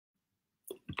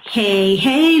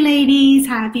Hey, ladies,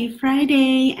 happy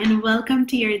Friday, and welcome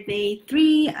to your day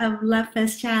 3 of Love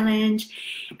Fest Challenge.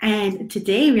 And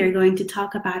today we are going to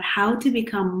talk about how to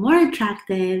become more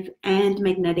attractive and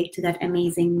magnetic to that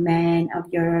amazing man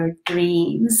of your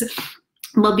dreams.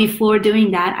 But before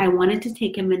doing that, I wanted to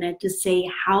take a minute to say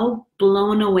how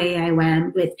blown away I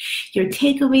am with your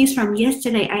takeaways from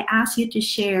yesterday. I asked you to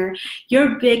share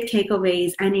your big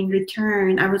takeaways, and in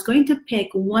return, I was going to pick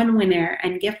one winner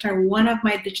and gift her one of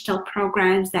my digital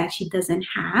programs that she doesn't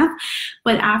have.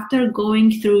 But after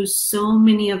going through so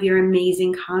many of your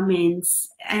amazing comments,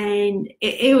 and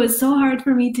it was so hard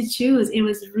for me to choose. It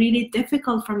was really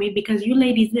difficult for me because you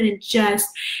ladies didn't just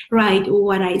write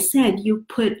what I said. You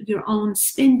put your own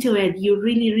spin to it. You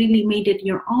really made it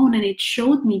your own, and it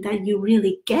showed me that you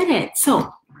really get it.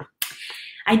 So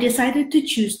I decided to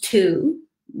choose two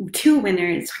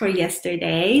winners for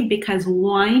yesterday because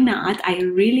why not? I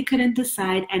really couldn't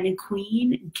decide, and a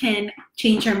queen can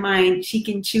change her mind. She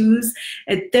can choose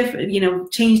a different,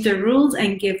 change the rules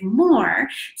and give more.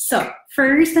 So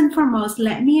first and foremost,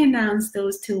 let me announce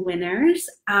those two winners.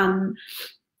 Number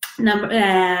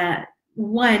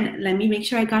one, let me make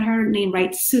sure I got her name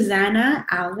right. Susanna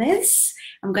Alves.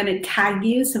 I'm going to tag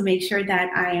you, so make sure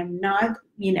that I am not,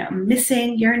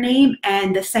 missing your name.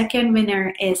 And the second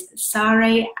winner is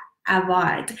Sare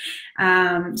Avad.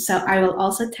 So I will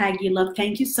also tag you, love.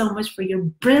 Thank you so much for your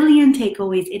brilliant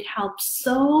takeaways. It helps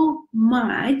so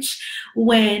much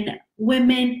when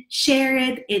women share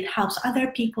it. It helps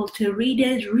other people to read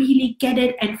it, really get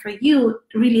it. And for you,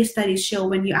 really studies show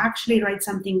when you actually write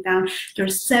something down, you're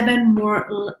seven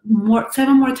more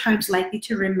times likely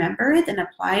to remember it and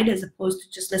apply it as opposed to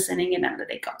just listening and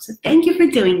let it go. So thank you for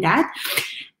doing that.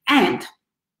 And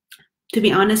to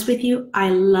be honest with you, I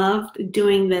loved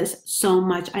doing this so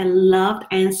much. I loved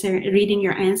reading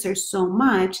your answers so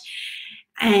much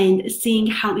and seeing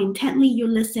how intently you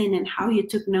listen and how you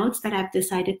took notes that I've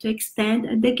decided to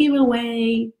extend the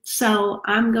giveaway. So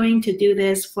I'm going to do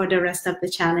this for the rest of the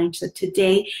challenge. So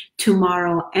today,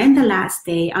 tomorrow, and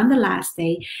on the last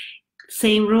day,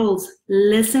 same rules.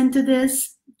 Listen to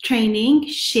this training,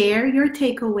 share your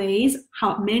takeaways,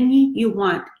 how many you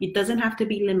want. It doesn't have to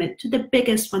be limited to the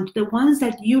biggest one, to the ones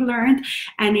that you learned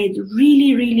and it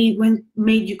really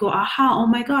made you go, aha, oh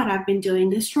my God, I've been doing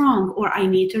this wrong, or I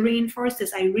need to reinforce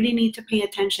this. I really need to pay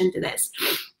attention to this.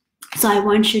 So I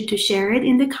want you to share it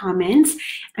in the comments,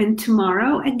 and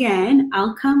tomorrow again,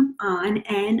 I'll come on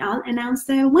and I'll announce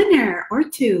the winner or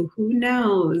two, who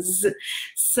knows?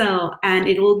 So, and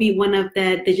it will be one of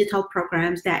the digital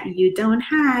programs that you don't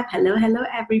have. Hello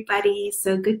everybody.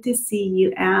 So good to see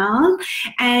you, Al.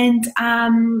 And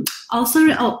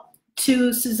also,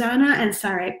 to Susanna and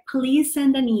Sarah, please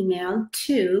send an email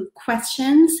to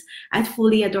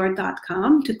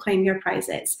questions@fullyadore.com to claim your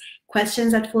prizes.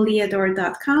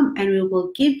 questions@fullyadore.com, and we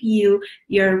will give you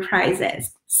your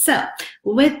prizes. So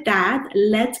with that,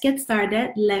 let's get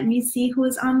started. Let me see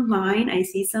who's online. I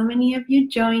see so many of you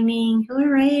joining.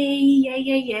 Hooray,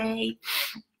 yay.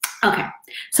 Okay,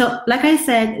 so like I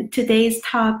said, today's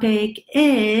topic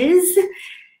is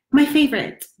my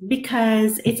favorite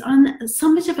because it's on so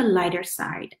much of a lighter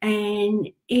side, and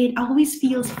it always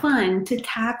feels fun to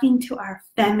tap into our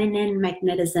feminine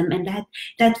magnetism and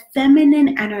that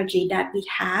feminine energy that we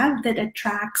have that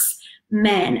attracts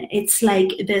men. It's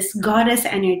like this goddess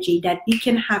energy that we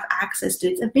can have access to.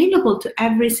 It's available to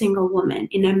every single woman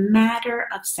in a matter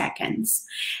of seconds.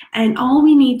 And all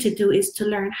we need to do is to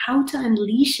learn how to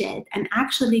unleash it and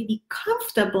actually be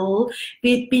comfortable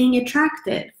with being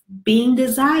attractive, being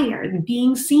desired,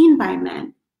 being seen by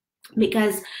men.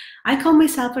 Because I call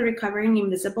myself a recovering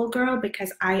invisible girl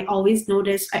because I always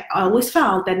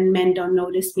felt that men don't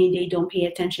notice me, they don't pay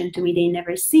attention to me, they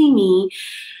never see me.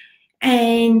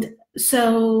 And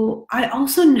so I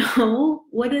also know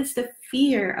what is the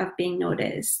fear of being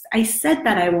noticed. I said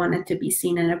that I wanted to be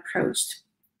seen and approached,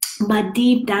 but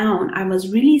deep down, I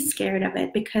was really scared of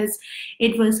it because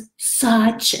it was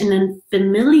such an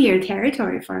unfamiliar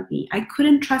territory for me. I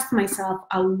couldn't trust myself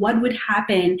on what would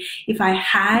happen if I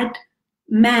had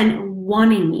men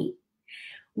wanting me.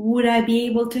 Would I be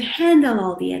able to handle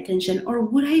all the attention, or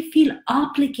would I feel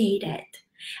obligated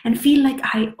and feel like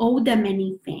I owe them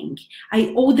anything?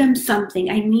 I owe them something.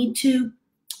 I need to,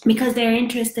 because they're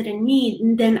interested in me,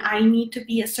 then I need to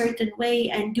be a certain way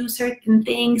and do certain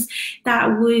things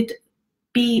that would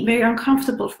be very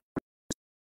uncomfortable for me.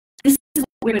 This is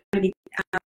what we're going to be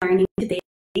learning today,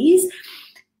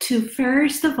 to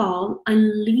first of all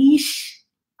unleash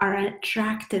our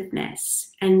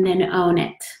attractiveness and then own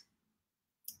it.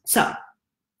 So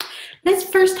Let's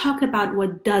first talk about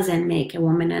what doesn't make a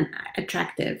woman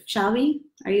attractive, shall we?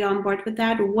 Are you on board with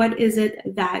that? What is it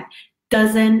that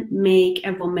doesn't make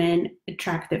a woman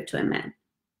attractive to a man?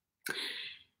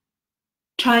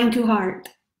 Trying too hard.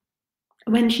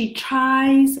 When she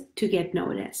tries to get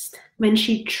noticed, when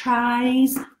she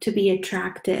tries to be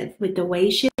attractive with the way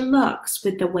she looks,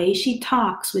 with the way she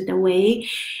talks, with the way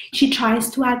she tries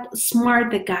to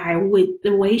outsmart the guy, with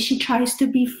the way she tries to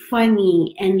be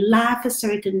funny and laugh a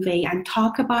certain way and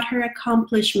talk about her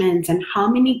accomplishments and how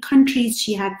many countries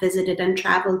she had visited and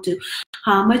traveled to,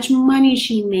 how much money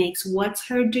she makes, what's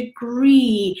her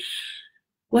degree,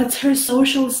 what's her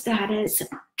social status,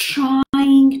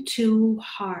 trying too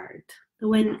hard.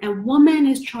 When a woman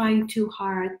is trying too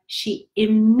hard, she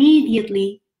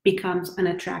immediately becomes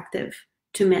unattractive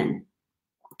to men,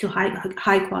 to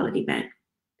high quality men.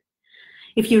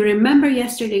 If you remember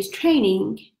yesterday's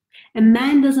training, a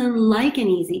man doesn't like an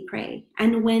easy prey.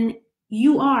 And when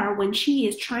she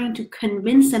is trying to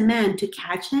convince a man to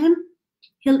catch him,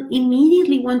 he'll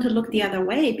immediately want to look the other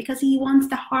way because he wants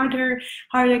the harder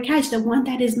catch, the one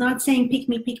that is not saying pick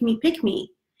me, pick me, pick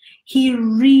me. He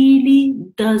really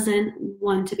doesn't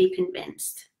want to be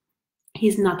convinced.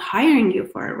 He's not hiring you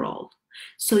for a role.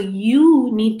 So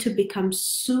you need to become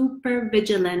super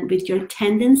vigilant with your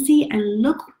tendency and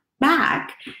look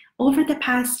back over the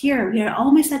past year. We are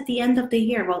almost at the end of the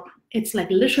year. Well, it's like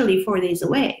literally 4 days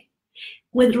away.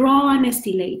 With raw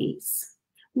honesty, ladies,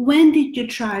 when did you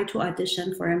try to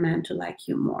audition for a man to like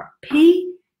you more?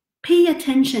 Pay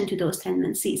attention to those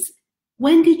tendencies.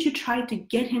 When did you try to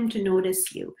get him to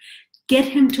notice you, get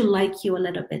him to like you a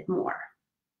little bit more?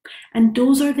 And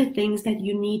those are the things that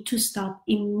you need to stop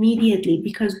immediately,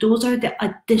 because those are the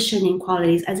auditioning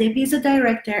qualities. As if he's a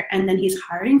director and then he's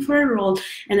hiring for a role,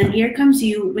 and then here comes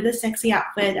you with a sexy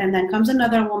outfit, and then comes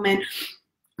another woman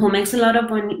who makes a lot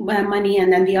of money,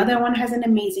 and then the other one has an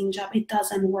amazing job. It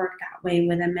doesn't work that way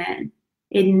with a man.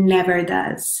 It never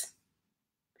does.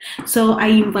 So I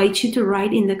invite you to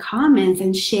write in the comments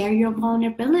and share your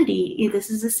vulnerability.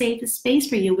 This is a safe space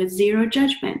for you with zero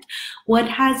judgment. What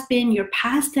has been your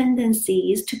past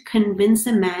tendencies to convince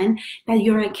a man that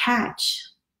you're a catch,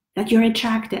 that you're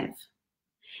attractive?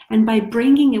 And by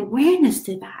bringing awareness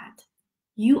to that,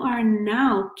 you are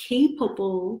now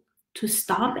capable to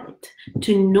stop it,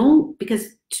 to know,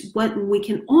 because what we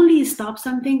can only stop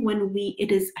something when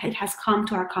it has come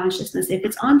to our consciousness. If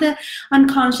it's on the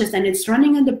unconscious and it's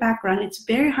running in the background, it's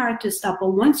very hard to stop.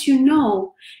 But once you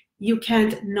know, you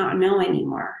can't not know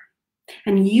anymore.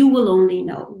 And you will only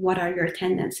know what are your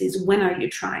tendencies, when are you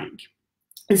trying.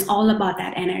 It's all about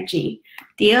that energy.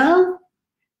 Deal?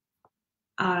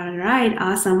 All right,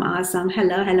 awesome.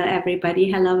 Hello, everybody.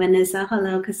 Hello, Vanessa.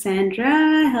 Hello,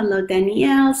 Cassandra. Hello,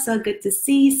 Danielle. So good to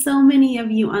see so many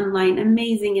of you online.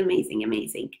 Amazing.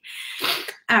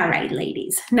 All right,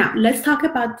 ladies. Now let's talk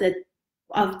about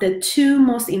the two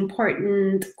most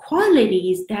important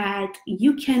qualities that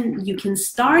you can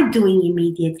start doing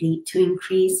immediately to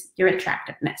increase your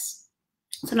attractiveness.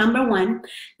 So number one,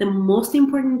 the most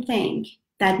important thing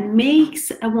that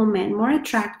makes a woman more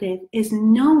attractive is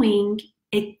knowing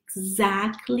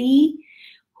exactly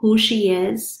who she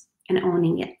is and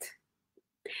owning it.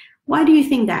 Why do you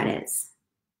think that is?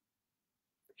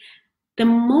 The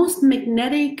most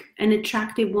magnetic and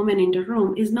attractive woman in the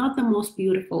room is not the most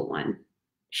beautiful one.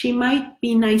 She might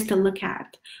be nice to look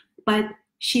at, but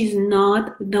she's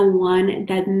not the one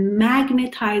that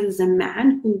magnetizes a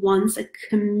man who wants a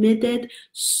committed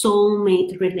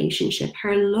soulmate relationship.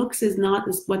 Her looks is not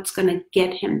what's going to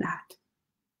get him that.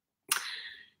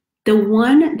 The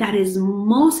one that is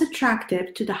most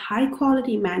attractive to the high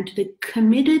quality man, to the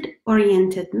committed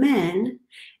oriented man,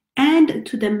 and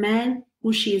to the man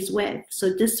who she is with.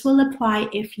 So this will apply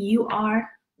if you are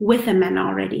with a man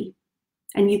already,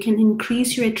 and you can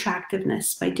increase your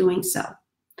attractiveness by doing so,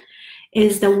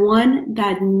 is the one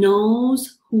that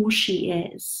knows who she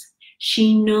is.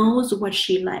 She knows what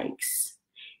she likes.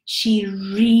 She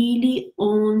really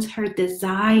owns her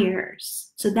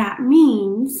desires. So that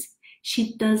means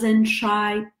she doesn't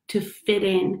try to fit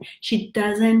in. She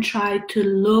doesn't try to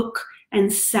look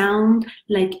and sound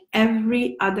like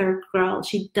every other girl.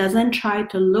 She doesn't try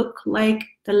to look like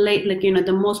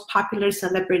the most popular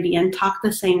celebrity and talk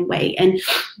the same way and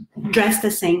dress the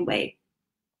same way.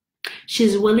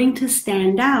 She's willing to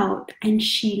stand out, and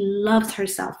she loves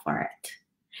herself for it.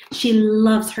 She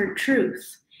loves her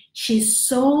truth. She's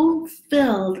so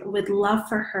filled with love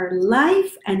for her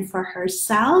life and for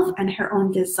herself and her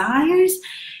own desires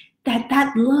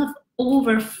that love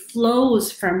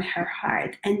overflows from her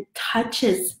heart and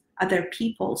touches other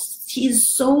people. She's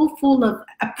so full of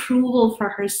approval for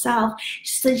herself.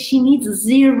 She says she needs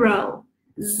zero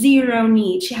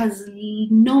need. She has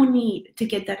no need to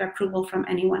get that approval from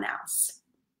anyone else.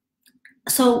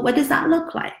 So what does that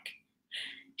look like?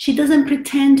 She doesn't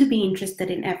pretend to be interested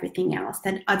in everything else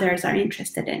that others are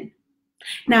interested in.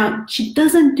 Now, she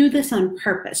doesn't do this on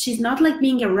purpose. She's not like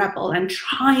being a rebel and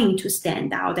trying to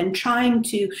stand out and trying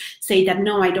to say that,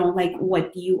 no, I don't like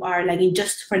what you are, like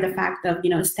just for the fact of,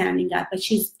 standing up. But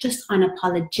she's just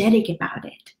unapologetic about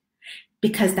it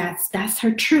because that's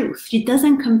her truth. She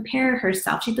doesn't compare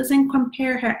herself. She doesn't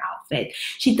compare her outfit.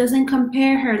 She doesn't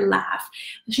compare her laugh.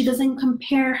 She doesn't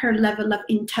compare her level of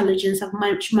intelligence, of how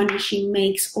much money she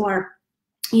makes, or,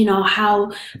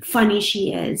 how funny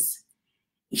she is.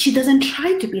 She doesn't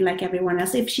try to be like everyone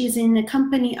else. If she's in a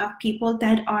company of people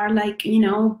that are like,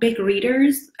 big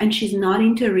readers and she's not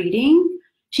into reading,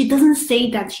 she doesn't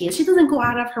say that she is. She doesn't go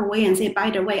out of her way and say, by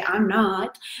the way, I'm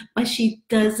not. But she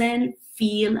doesn't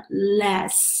feel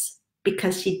less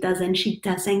because she doesn't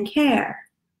care.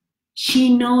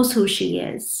 She knows who she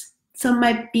is. So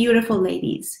my beautiful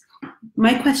ladies,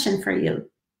 my question for you,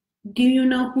 do you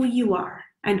know who you are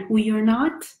and who you're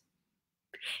not?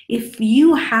 If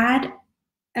you had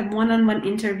a one-on-one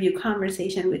interview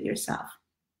conversation with yourself,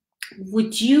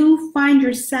 would you find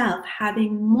yourself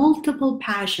having multiple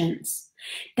passions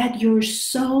that you're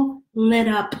so lit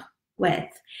up with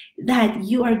that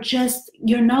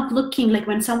you're not looking like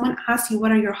when someone asks you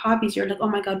what are your hobbies, you're like, oh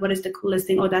my God, what is the coolest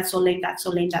thing? Oh, that's so lame, that's so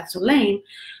lame, that's so lame.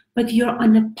 But you're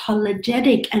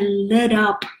unapologetic and lit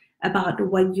up about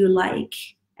what you like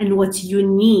and what's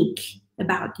unique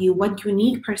about you. What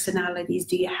unique personalities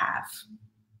do you have?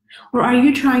 Or are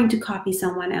you trying to copy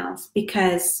someone else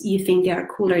because you think they are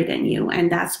cooler than you, and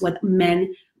that's what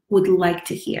men would like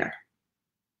to hear?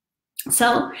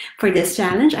 So for this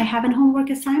challenge, I have a homework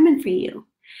assignment for you.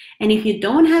 And if you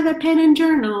don't have a pen and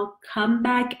journal, come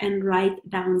back and write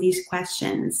down these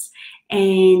questions.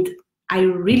 And I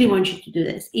really want you to do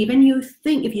this. Even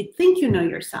if you think you know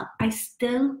yourself, I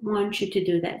still want you to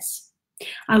do this.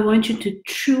 I want you to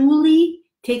truly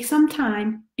take some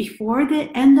time before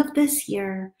the end of this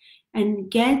year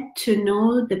and get to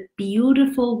know the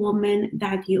beautiful woman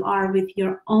that you are with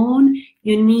your own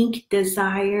unique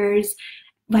desires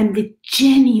and the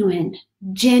genuine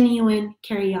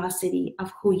curiosity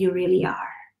of who you really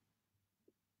are.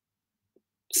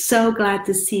 So glad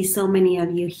to see so many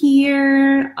of you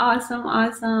here.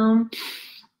 Awesome.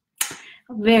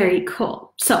 Very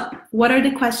cool. So what are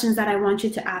the questions that I want you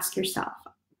to ask yourself?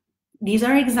 These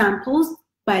are examples,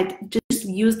 but just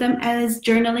use them as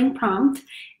journaling prompt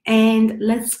and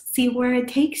let's see where it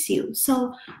takes you.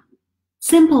 So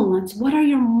simple ones. What are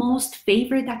your most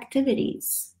favorite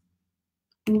activities?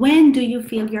 When do you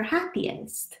feel your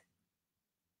happiest?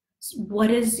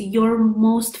 What is your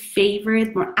most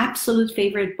favorite or absolute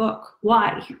favorite book?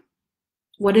 Why?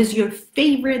 What is your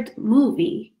favorite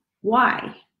movie?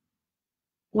 Why?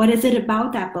 What is it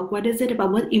about that book? What is it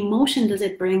about? What emotion does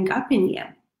it bring up in you?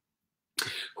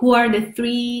 Who are the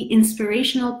 3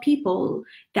 inspirational people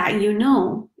that you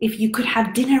know? If you could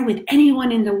have dinner with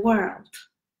anyone in the world,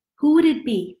 who would it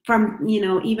be? From,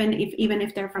 even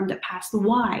if they're from the past,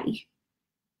 why?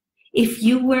 If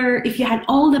you had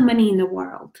all the money in the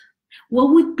world,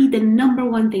 what would be the number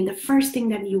one thing, the first thing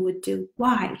that you would do?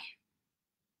 Why?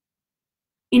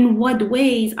 In what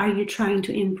ways are you trying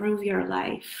to improve your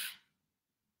life?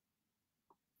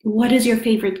 What is your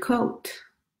favorite quote?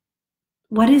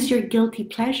 What is your guilty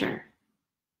pleasure?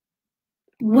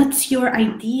 What's your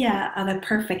idea of a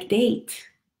perfect date?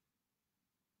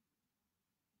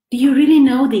 Do you really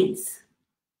know these?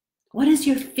 What is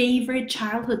your favorite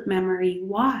childhood memory?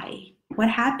 Why? What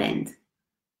happened?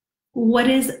 What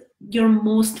is your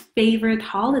most favorite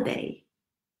holiday?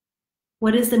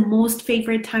 What is the most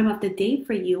favorite time of the day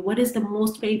for you? What is the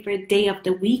most favorite day of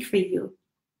the week for you?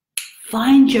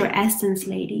 Find your essence,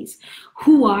 ladies.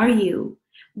 Who are you?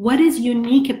 What is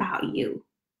unique about you?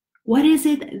 What is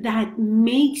it that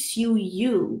makes you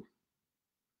you?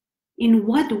 In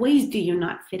what ways do you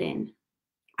not fit in?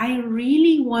 I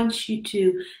really want you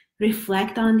to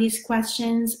reflect on these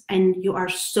questions, and you are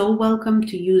so welcome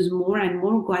to use more and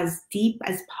more, go as deep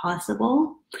as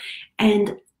possible,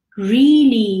 and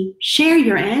really share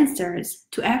your answers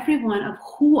to everyone of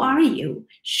who are you.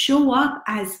 Show up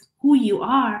as who you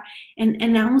are and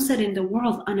announce it in the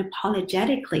world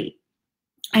unapologetically.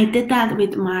 I did that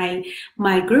with my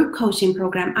group coaching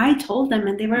program. I told them,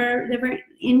 and they were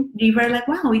like,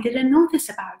 wow, we didn't know this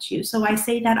about you. So I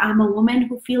say that I'm a woman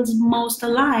who feels most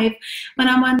alive when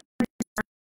I'm on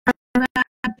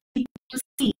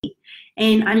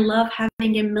And I love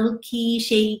having a milky,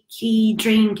 shaky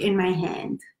drink in my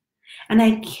hand. And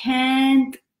I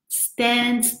can't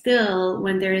stand still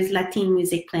when there is Latin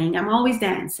music playing. I'm always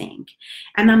dancing,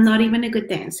 and I'm not even a good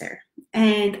dancer.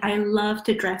 And I love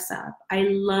to dress up. I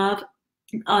love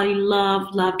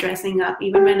dressing up.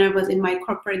 Even when I was in my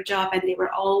corporate job and they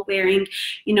were all wearing,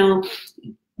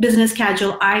 business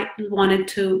casual, I wanted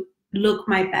to look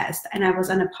my best, and I was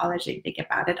unapologetic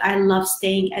about it. I love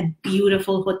staying at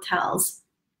beautiful hotels.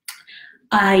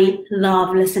 I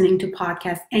love listening to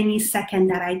podcasts. Any second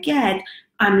that I get,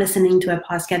 I'm listening to a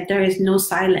podcast. There is no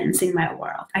silence in my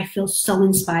world. I feel so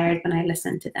inspired when I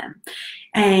listen to them.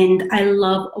 And I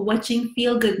love watching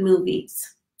feel-good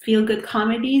movies. Feel-good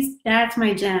comedies, that's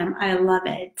my jam. I love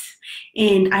it.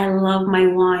 And I love my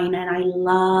wine, and I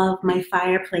love my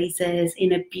fireplaces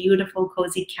in a beautiful,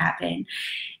 cozy cabin.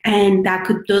 And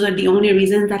those are the only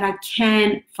reasons that I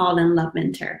can fall in love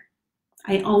winter.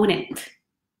 I own it,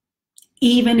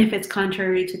 even if it's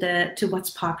contrary to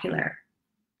what's popular.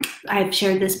 I've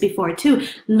shared this before too.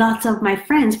 Lots of my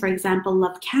friends, for example,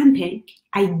 love camping.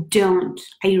 I don't.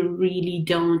 I really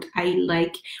don't. I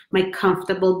like my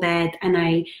comfortable bed, and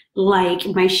I like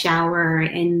my shower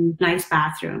and nice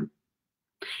bathroom.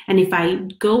 And if I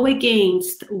go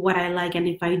against what I like, and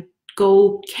if I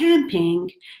go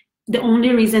camping, the only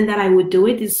reason that I would do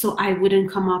it is so I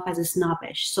wouldn't come off as a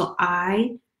snobbish. So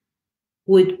I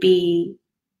would be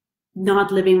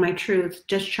not living my truth,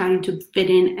 just trying to fit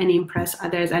in and impress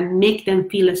others and make them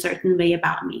feel a certain way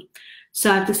about me.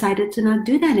 So I've decided to not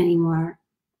do that anymore.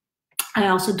 I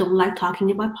also don't like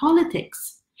talking about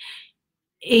politics.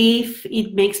 If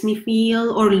it makes me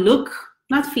feel or look,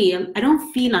 not feel, I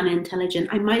don't feel unintelligent.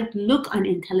 I might look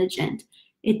unintelligent.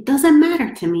 It doesn't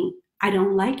matter to me. I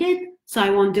don't like it, so I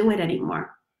won't do it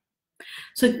anymore.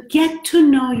 So get to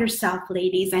know yourself,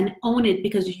 ladies, and own it,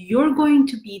 because you're going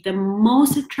to be the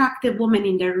most attractive woman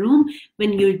in the room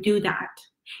when you do that.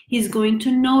 He's going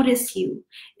to notice you.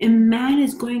 A man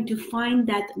is going to find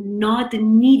that not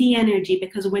needy energy,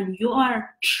 because when you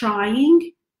are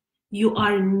trying, you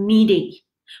are needy.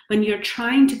 When you're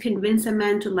trying to convince a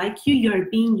man to like you, you're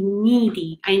being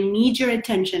needy. I need your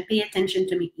attention. Pay attention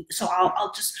to me. So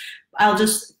I'll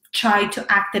just try to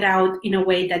act it out in a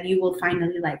way that you will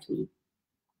finally like me.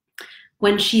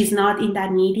 When she's not in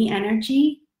that needy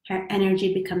energy, her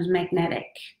energy becomes magnetic.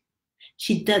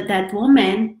 That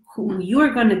woman who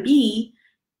you're going to be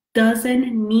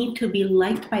doesn't need to be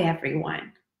liked by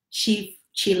everyone. She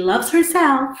loves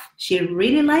herself. She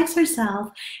really likes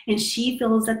herself, and she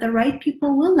feels that the right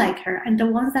people will like her, and the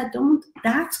ones that don't,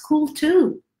 that's cool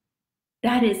too.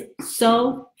 That is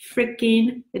so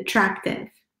freaking attractive.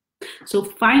 So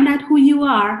find out who you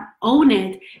are, own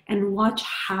it, and watch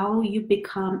how you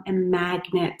become a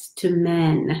magnet to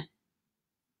men.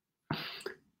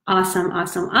 Awesome,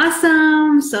 awesome,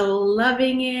 awesome. So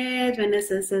loving it.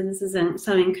 Vanessa says this is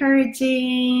so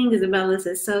encouraging. Isabella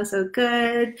says so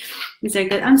good. These are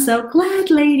good. I'm so glad,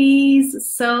 ladies.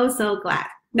 So glad.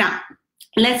 Now,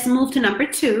 let's move to number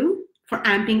 2 for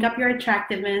amping up your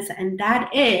attractiveness, and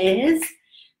that is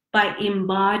by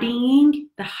embodying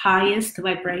the highest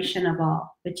vibration of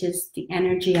all, which is the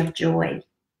energy of joy.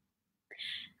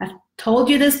 I've told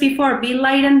you this before, be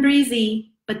light and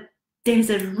breezy, but there's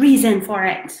a reason for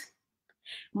it.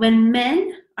 When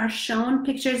men are shown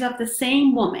pictures of the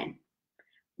same woman,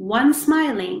 one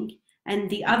smiling and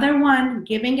the other one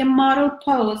giving a model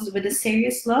pose with a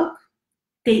serious look,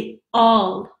 they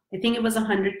all, I think it was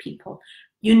 100 people,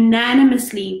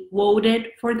 unanimously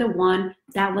voted for the one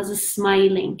that was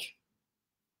smiling.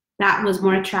 That was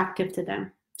more attractive to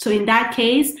them. So in that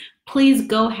case, please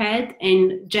go ahead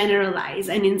and generalize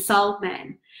and insult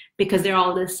men, because they're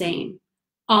all the same.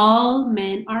 All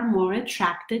men are more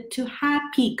attracted to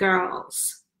happy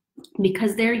girls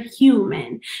because they're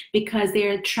human, because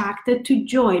they're attracted to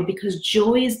joy, because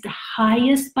joy is the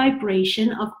highest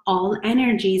vibration of all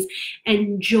energies,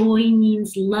 and joy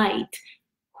means light.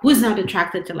 Who's not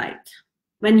attracted to light?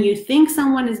 When you think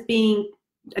someone is being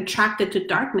attracted to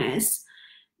darkness,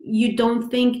 you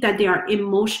don't think that they are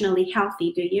emotionally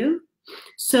healthy, do you?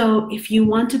 So if you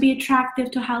want to be attractive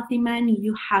to healthy men,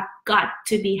 you have got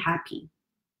to be happy.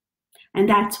 And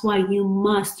that's why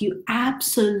you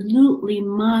absolutely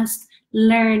must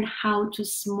learn how to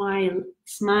smile.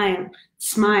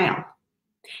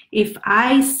 If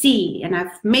I see, and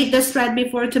I've made this thread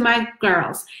before to my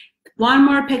girls, one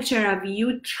more picture of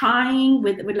you trying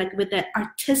with the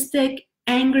artistic,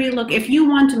 angry look. If you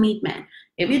want to meet men,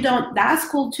 if you don't, that's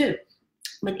cool too.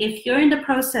 But if you're in the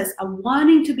process of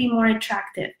wanting to be more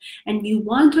attractive, and you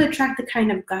want to attract the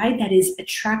kind of guy that is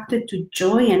attracted to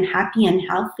joy and happy and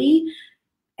healthy,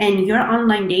 and you're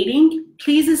online dating,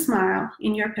 please smile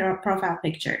in your profile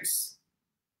pictures.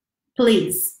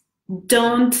 Please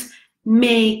don't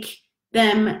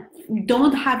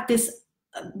have this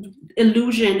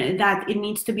illusion that it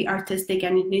needs to be artistic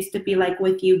and it needs to be like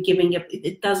with you giving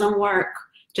it doesn't work.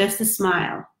 Just a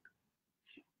smile.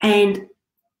 And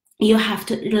you have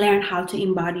to learn how to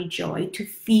embody joy, to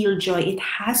feel joy. It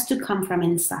has to come from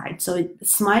inside. So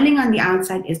smiling on the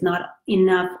outside is not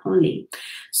enough only.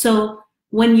 So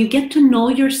when you get to know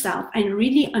yourself and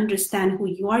really understand who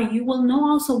you are, you will know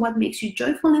also what makes you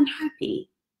joyful and happy.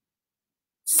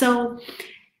 So,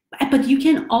 but you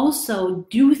can also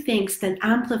do things that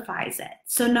amplifies it.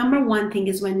 So number one thing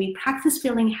is when we practice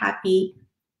feeling happy,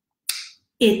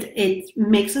 it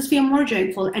makes us feel more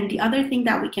joyful. And the other thing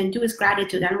that we can do is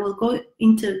gratitude, and we'll go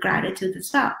into gratitude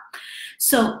as well.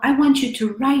 So I want you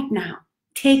to right now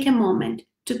take a moment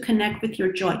to connect with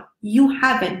your joy. You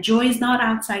have it. Joy is not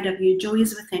outside of you. Joy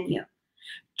is within you.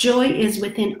 Joy is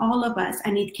within all of us,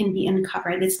 and it can be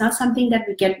uncovered. It's not something that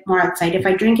we get more outside. If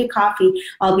I drink a coffee,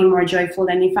 I'll be more joyful.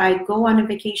 And if I go on a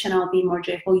vacation, I'll be more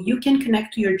joyful. You can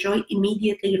connect to your joy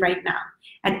immediately right now,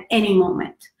 at any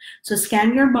moment. So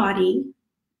scan your body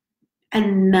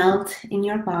and melt in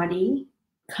your body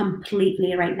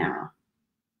completely right now.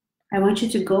 I want you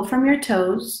to go from your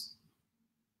toes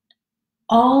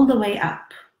all the way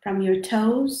up, from your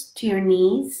toes to your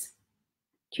knees,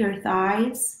 to your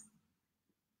thighs,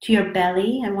 to your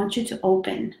belly. I want you to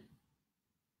open.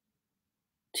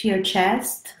 To your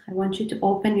chest. I want you to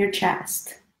open your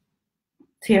chest.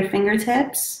 To your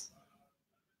fingertips.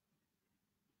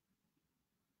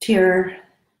 To your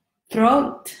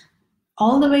throat.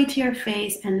 All the way to your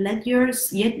face, and let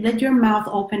your mouth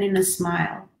open in a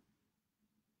smile.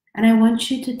 And I want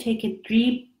you to take a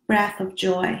deep breath of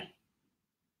joy.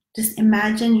 Just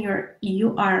imagine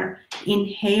you are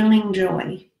inhaling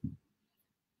joy.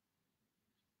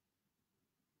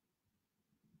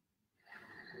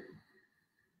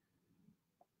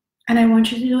 And I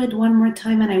want you to do it one more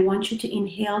time, and I want you to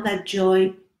inhale that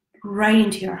joy right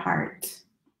into your heart.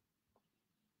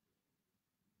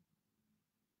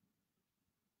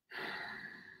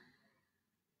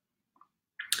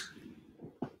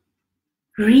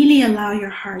 Really allow your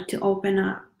heart to open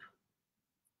up.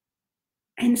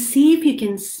 And see if you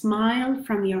can smile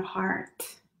from your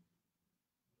heart.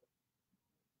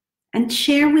 And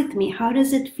share with me, how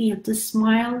does it feel to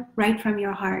smile right from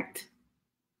your heart?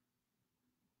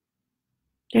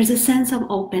 There's a sense of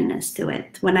openness to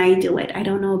it when I do it. I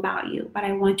don't know about you, but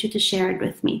I want you to share it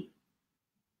with me.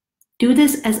 Do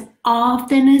this as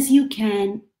often as you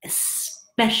can,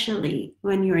 especially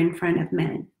when you're in front of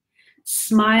men.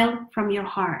 Smile from your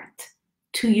heart.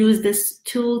 To use this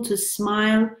tool to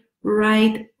smile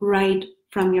right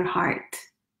from your heart.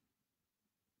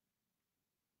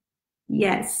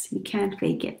 Yes, you can't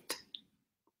fake it.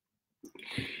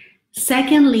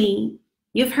 Secondly,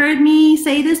 you've heard me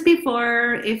say this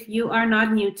before if you are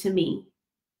not new to me.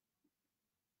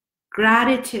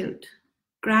 Gratitude.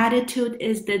 Gratitude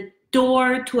is the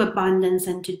door to abundance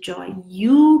and to joy.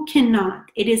 You cannot,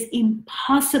 it is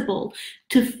impossible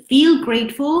to feel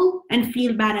grateful and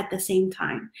feel bad at the same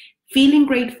time. Feeling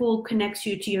grateful connects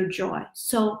you to your joy.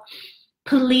 So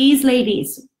please,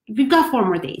 ladies, we've got 4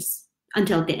 more days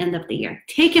until the end of the year.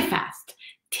 Take a fast.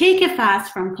 Take a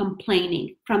fast from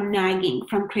complaining, from nagging,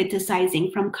 from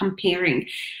criticizing, from comparing.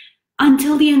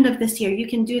 Until the end of this year, you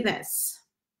can do this.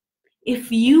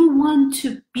 If you want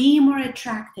to be more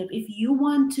attractive, if you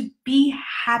want to be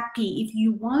happy, if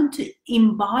you want to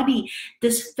embody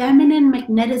this feminine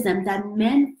magnetism that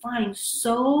men find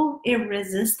so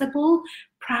irresistible,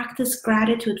 practice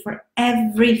gratitude for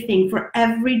everything, for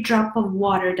every drop of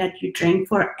water that you drink,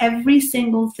 for every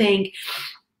single thing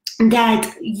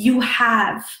that you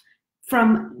have,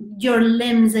 from your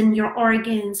limbs and your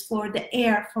organs, for the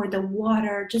air, for the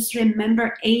water. Just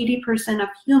remember, 80% of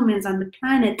humans on the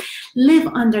planet live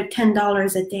under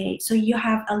 $10 a day. So you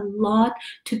have a lot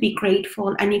to be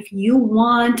grateful. And if you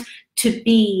want to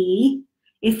be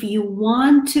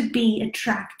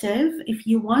attractive, if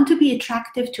you want to be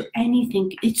attractive to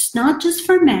anything, it's not just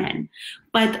for men,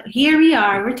 but here we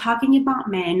are, we're talking about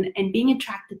men and being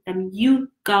attracted to them. You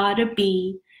gotta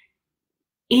be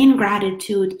in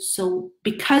gratitude. So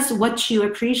because what you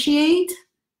appreciate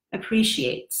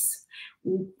appreciates.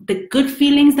 The good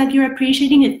feelings that you're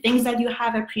appreciating, the things that you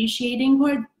have appreciating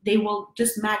for, they will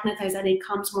just magnetize that it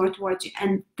comes more towards you.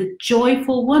 And the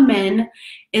joyful woman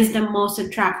is the most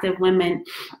attractive woman.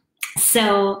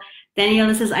 So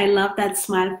Daniela says, I love that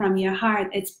smile from your heart.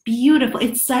 It's beautiful.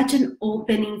 It's such an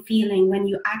opening feeling when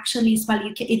you actually smile.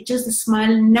 The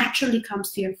smile naturally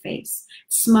comes to your face.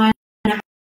 Smile.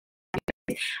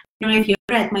 don't know if you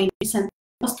read my recent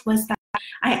post, was that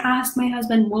I asked my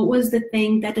husband, what was the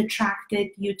thing that attracted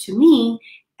you to me?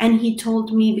 And he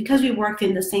told me, because we worked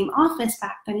in the same office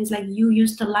back then, he's like, you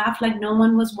used to laugh like no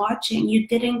one was watching. You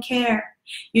didn't care.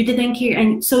 You didn't care.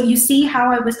 And so you see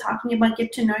how I was talking about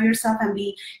get to know yourself and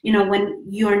be, you know, when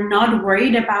you're not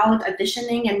worried about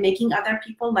auditioning and making other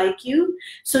people like you.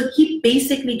 So he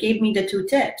basically gave me the 2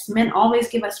 tips. Men always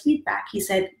give us feedback. He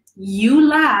said, you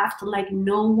laughed like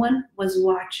no one was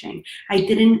watching. I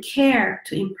didn't care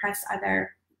to impress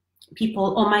other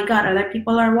people. Oh my God, other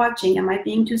people are watching. Am I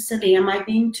being too silly? Am I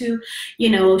being too, you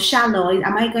know, shallow?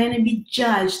 Am I going to be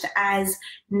judged as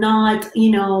not,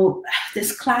 you know,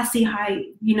 this classy high,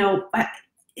 you know,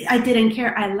 I didn't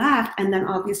care. I laughed. And then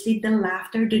obviously the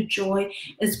laughter, the joy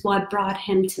is what brought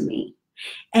him to me.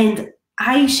 And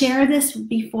I share this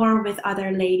before with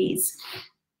other ladies,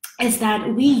 is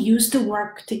that we used to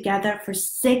work together for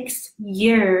 6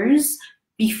 years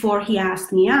before he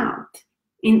asked me out.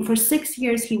 For 6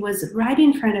 years, he was right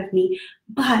in front of me,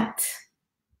 but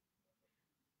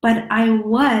I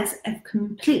was a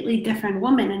completely different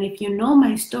woman. And if you know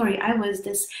my story, I was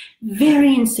this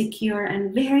very insecure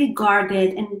and very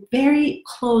guarded and very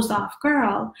closed off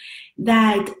girl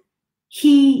that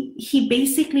he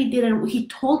basically didn't, he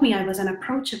told me I was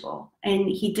unapproachable and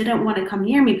he didn't want to come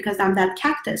near me because I'm that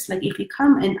cactus. Like if you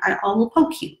come and I will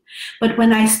poke you. But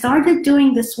when I started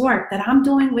doing this work that I'm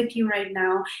doing with you right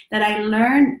now, that I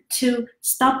learned to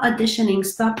stop auditioning,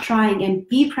 stop trying and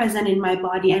be present in my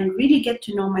body and really get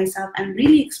to know myself and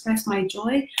really express my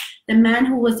joy, the man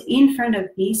who was in front of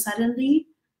me suddenly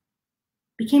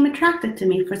became attracted to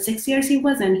me. For 6 years he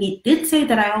wasn't. He did say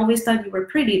that I always thought you were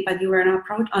pretty, but you were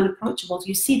unapproachable.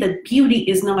 You see that beauty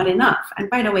is not enough. And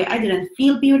by the way, I didn't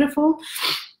feel beautiful,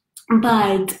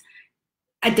 but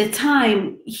at the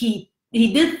time he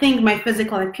did think my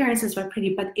physical appearances were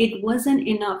pretty, but it wasn't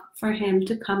enough for him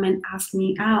to come and ask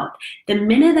me out. The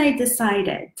minute I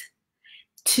decided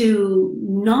to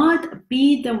not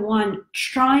be the one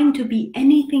trying to be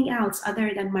anything else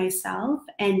other than myself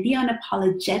and be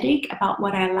unapologetic about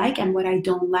what I like and what I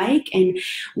don't like and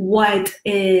what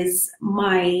is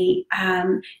my,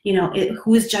 you know,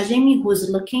 who's judging me, who's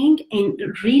looking, and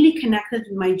really connected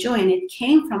with my joy. And it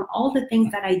came from all the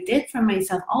things that I did for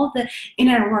myself, all the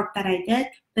inner work that I did.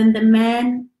 Then the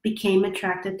man became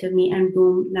attracted to me and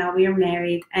boom, now we are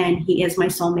married and he is my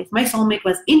soulmate. My soulmate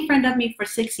was in front of me for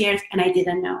 6 years and I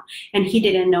didn't know and he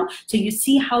didn't know. So you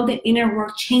see how the inner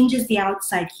work changes the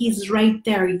outside. He's right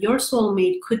there. Your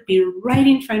soulmate could be right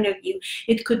in front of you.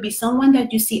 It could be someone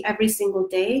that you see every single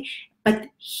day, but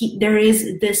there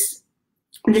is this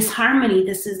harmony,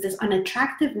 this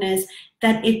unattractiveness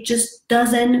that it just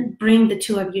doesn't bring the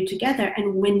two of you together.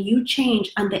 And when you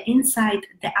change on the inside,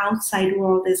 the outside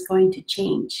world is going to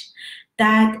change.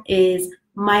 That is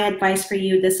my advice for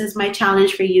you. This is my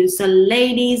challenge for you. So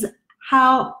ladies,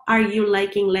 how are you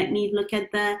liking? Let me look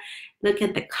at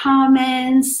the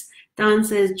comments. Dawn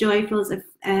says joy feels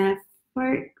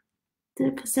for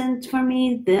 2% for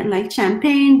me, like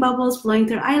champagne bubbles flowing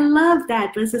through. I love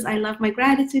that. This is I love my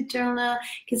gratitude journal.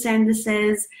 Cassandra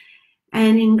says,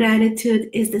 and ingratitude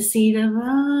is the seed of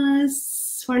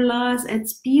us for loss.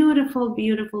 It's beautiful,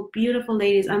 beautiful, beautiful,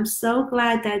 ladies. I'm so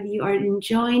glad that you are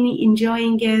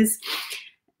enjoying this.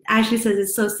 Ashley says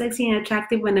it's so sexy and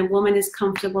attractive when a woman is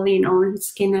comfortable in her own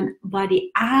skin and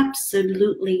body.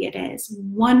 Absolutely it is.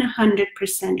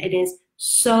 100% it is.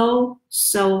 So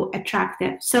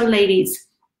attractive. So ladies,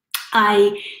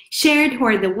 I shared who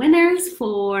are the winners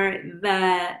for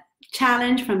the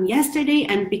challenge from yesterday,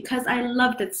 and because I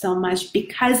loved it so much,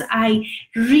 because I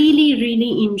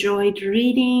really enjoyed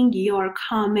reading your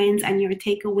comments and your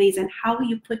takeaways and how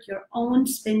you put your own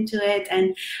spin to it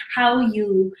and how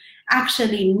you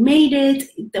actually made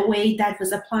it the way that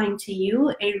was applying to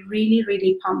you, it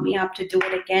really pumped me up to do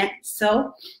it again.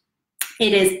 So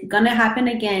it is gonna happen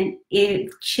again.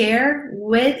 Share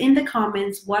in the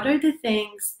comments what are the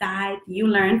things that you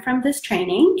learned from this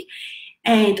training.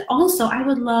 And also, I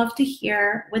would love to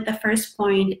hear with the first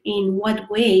point, in what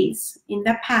ways in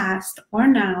the past or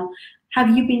now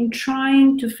have you been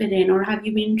trying to fit in, or have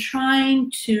you been trying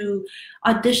to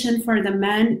audition for the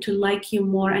man to like you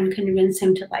more and convince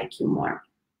him to like you more?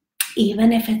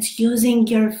 Even if it's using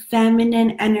your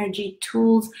feminine energy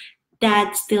tools,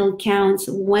 that still counts.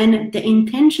 When the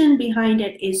intention behind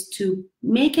it is to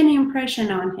make an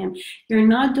impression on him, you're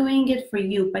not doing it for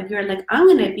you, but you're like, I'm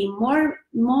gonna be more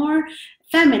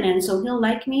feminine so he'll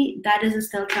like me. That is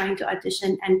still trying to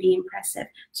audition and be impressive.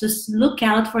 So look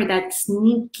out for that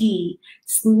sneaky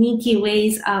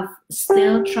ways of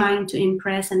still trying to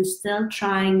impress and still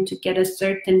trying to get a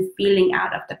certain feeling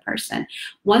out of the person.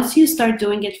 Once you start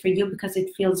doing it for you because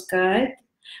it feels good,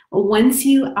 once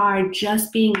you are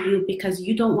just being you because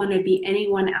you don't want to be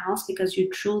anyone else, because you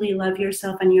truly love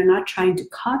yourself and you're not trying to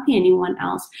copy anyone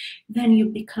else, then you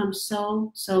become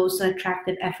so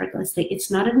attractive effortlessly.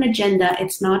 It's not an agenda,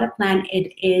 it's not a plan,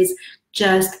 it is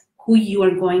just who you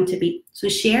are going to be. So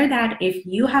share that if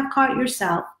you have caught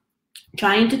yourself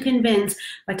trying to convince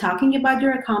by talking about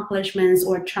your accomplishments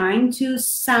or trying to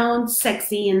sound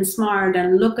sexy and smart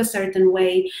and look a certain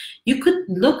way. You could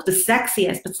look the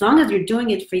sexiest, but as long as you're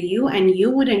doing it for you, and you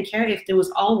wouldn't care if there was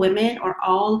all women or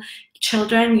all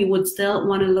children, you would still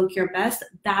want to look your best.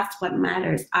 That's what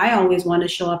matters. I always want to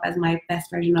show up as my best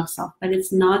version of self, but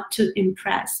it's not to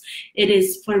impress. It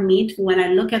is for me to, when I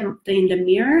look at in the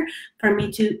mirror, for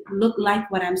me to look like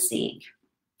what I'm seeing.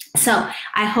 So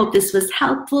I hope this was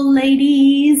helpful,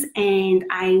 ladies, and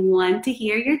I want to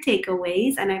hear your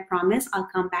takeaways, and I promise I'll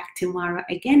come back tomorrow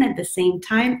again at the same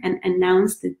time and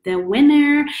announce the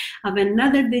winner of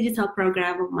another digital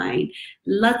program of mine.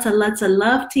 Lots of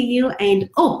love to you. And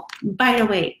oh, by the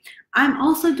way, I'm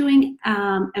also doing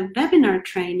a webinar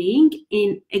training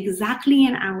in exactly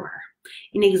an hour.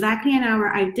 In exactly an hour.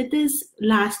 I did this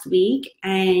last week,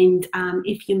 and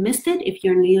if you missed it, if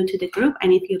you're new to the group,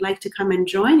 and if you'd like to come and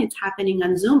join, it's happening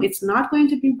on Zoom. It's not going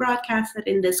to be broadcasted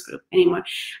in this group anymore.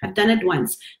 I've done it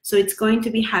once, so it's going to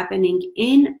be happening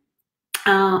in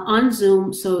on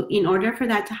Zoom. So in order for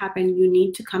that to happen, you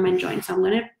need to come and join. So I'm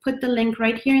going to put the link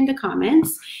right here in the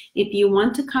comments. If you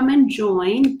want to come and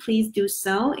join, please do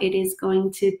so. It is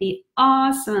going to be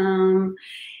awesome.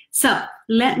 So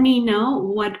let me know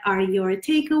what are your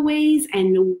takeaways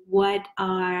and what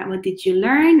did you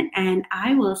learn, and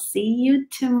I will see you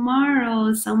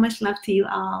tomorrow. So much love to you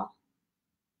all.